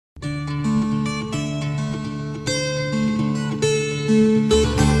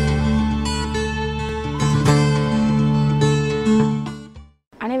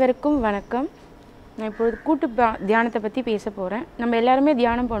அனைவருக்கும் வணக்கம். நான் இப்பொழுது கூட்டு தியானத்தை பற்றி பேச போகிறேன். நம்ம எல்லாருமே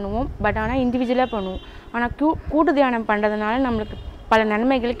தியானம் பண்ணுவோம், பட் ஆனால் இண்டிவிஜுவலாக பண்ணுவோம். ஆனால் கூட்டு தியானம் பண்ணுறதுனால நம்மளுக்கு பல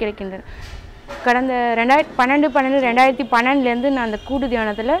நன்மைகள் கிடைக்கின்றன. கடந்த 2012 நான் அந்த கூட்டு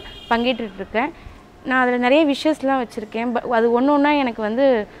தியானத்தில் பங்கேற்றுட்ருக்கேன். நான் அதில் நிறைய விஷயஸ்லாம் வச்சுருக்கேன். அது ஒன்று ஒன்றா எனக்கு வந்து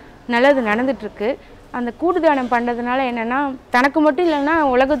நல்லது நடந்துகிட்ருக்கு. அந்த கூட்டு தியானம் பண்ணுறதுனால என்னென்னா, தனக்கு மட்டும் இல்லைன்னா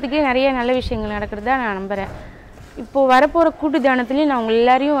உலகத்துக்கே நிறைய நல்ல விஷயங்கள் நடக்கிறதா நான் நம்புகிறேன். இப்போது வரப்போகிற கூட்டு தியானத்துலேயும் நான் உங்கள்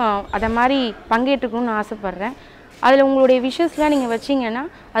எல்லாரையும் அதை மாதிரி பங்கேற்றுக்கணும்னு ஆசைப்பட்றேன். அதில் உங்களுடைய விஷஸ்லாம் நீங்கள் வச்சிங்கன்னா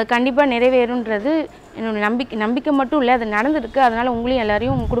அது கண்டிப்பாக நிறைவேறுன்றது என்னோடய நம்பிக்கை மட்டும் இல்லை, அது நடந்துருக்கு. அதனால் உங்களையும்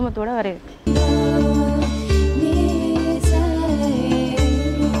எல்லாரையும் உங்கள் குடும்பத்தோடு வரவேற்கிறேன்.